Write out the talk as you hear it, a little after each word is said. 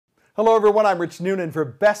Hello everyone, I'm Rich Noonan for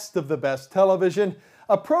Best of the Best Television,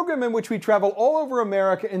 a program in which we travel all over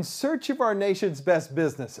America in search of our nation's best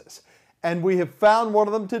businesses. And we have found one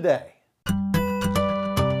of them today.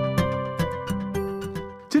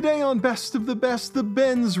 Today on Best of the Best, the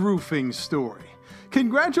Benz Roofing story.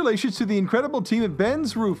 Congratulations to the incredible team at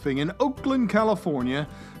Benz Roofing in Oakland, California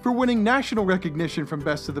for winning national recognition from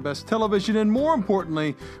Best of the Best Television and, more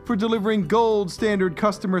importantly, for delivering gold standard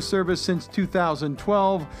customer service since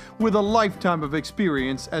 2012 with a lifetime of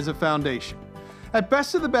experience as a foundation. At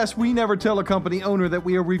Best of the Best, we never tell a company owner that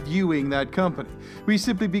we are reviewing that company. We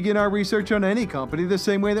simply begin our research on any company the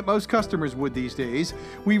same way that most customers would these days.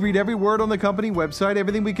 We read every word on the company website,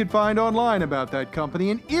 everything we could find online about that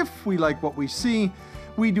company, and if we like what we see,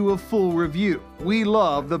 we do a full review. We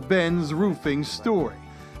love the Benz Roofing story.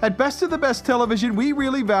 At Best of the Best Television, we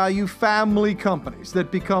really value family companies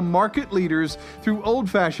that become market leaders through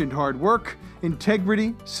old-fashioned hard work,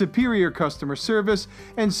 integrity, superior customer service,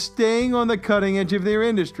 and staying on the cutting edge of their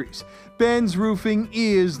industries. Benz Roofing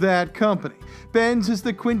is that company. Benz is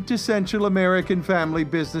the quintessential American family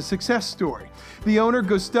business success story. The owner,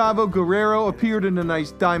 Gustavo Guerrero, appeared in a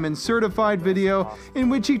nice Diamond certified video in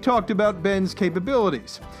which he talked about Benz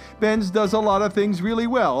capabilities. Benz does a lot of things really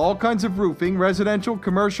well, all kinds of roofing, residential,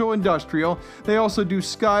 commercial, industrial. They also do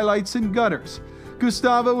skylights and gutters.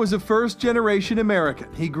 Gustavo was a first-generation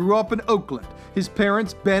American. He grew up in Oakland. His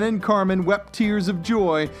parents, Ben and Carmen, wept tears of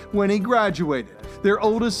joy when he graduated. Their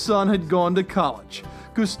oldest son had gone to college.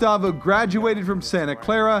 Gustavo graduated from Santa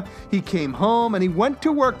Clara. He came home and he went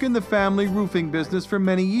to work in the family roofing business for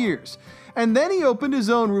many years. And then he opened his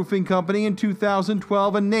own roofing company in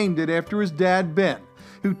 2012 and named it after his dad, Ben,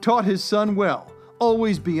 who taught his son well.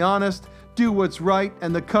 Always be honest, do what's right,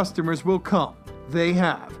 and the customers will come. They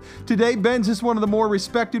have. Today, Benz is one of the more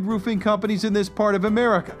respected roofing companies in this part of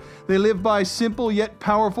America. They live by a simple yet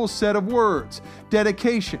powerful set of words: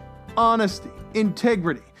 dedication, honesty,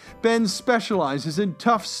 integrity. Benz specializes in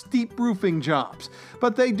tough, steep roofing jobs,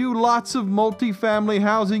 but they do lots of multi-family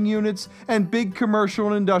housing units and big commercial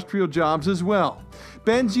and industrial jobs as well.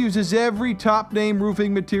 Benz uses every top-name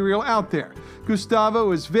roofing material out there.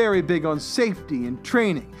 Gustavo is very big on safety and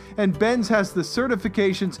training, and Benz has the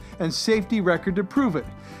certifications and safety record to prove it.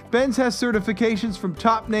 Benz has certifications from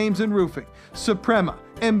top names in roofing: Suprema,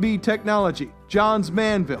 MB Technology, Johns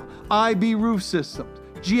Manville, IB Roof Systems,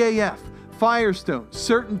 GAF, Firestone,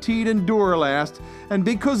 CertainTeed, and Duralast. And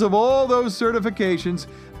because of all those certifications,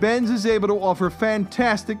 Benz is able to offer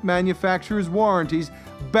fantastic manufacturer's warranties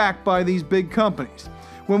backed by these big companies.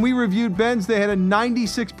 When we reviewed Benz, they had a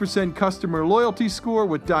 96% customer loyalty score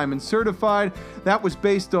with Diamond certified. That was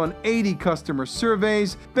based on 80 customer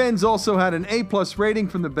surveys. Benz also had an A+ rating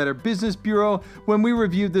from the Better Business Bureau when we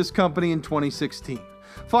reviewed this company in 2016.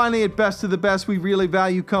 Finally, at Best of the Best, we really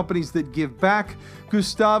value companies that give back.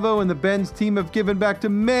 Gustavo and the Benz team have given back to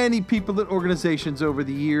many people and organizations over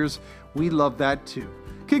the years. We love that too.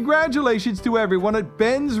 Congratulations to everyone at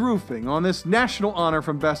Benz Roofing on this national honor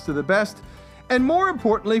from Best of the Best, and more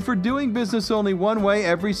importantly, for doing business only one way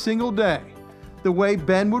every single day, the way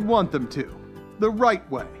Ben would want them to, the right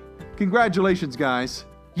way. Congratulations, guys.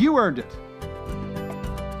 You earned it.